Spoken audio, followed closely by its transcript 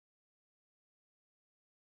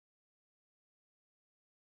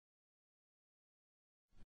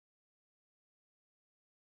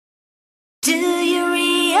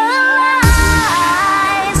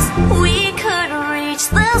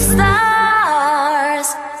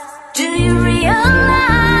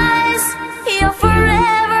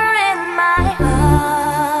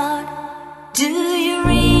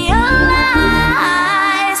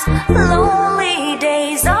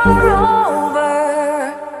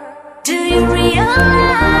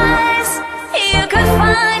realize you could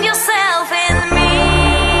find yourself in me.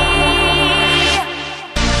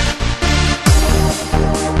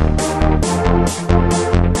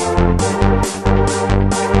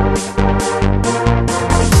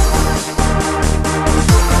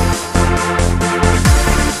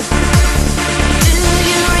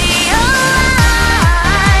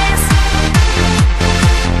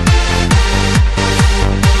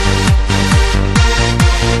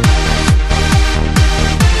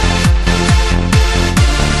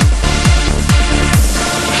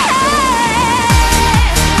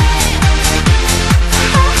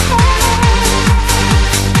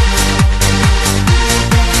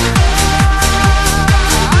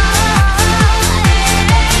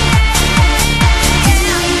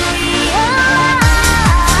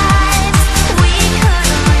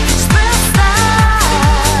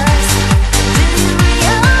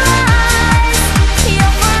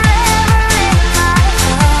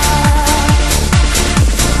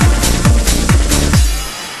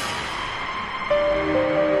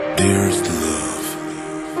 Dearest love,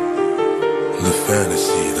 the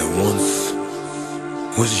fantasy that once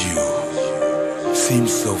was you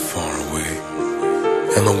seems so far away,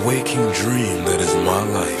 and the waking dream that is my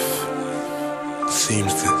life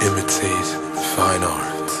seems to imitate fine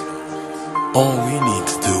art. All we need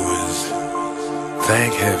to do is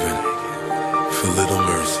thank heaven for little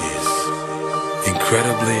mercies.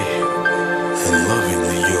 Incredibly,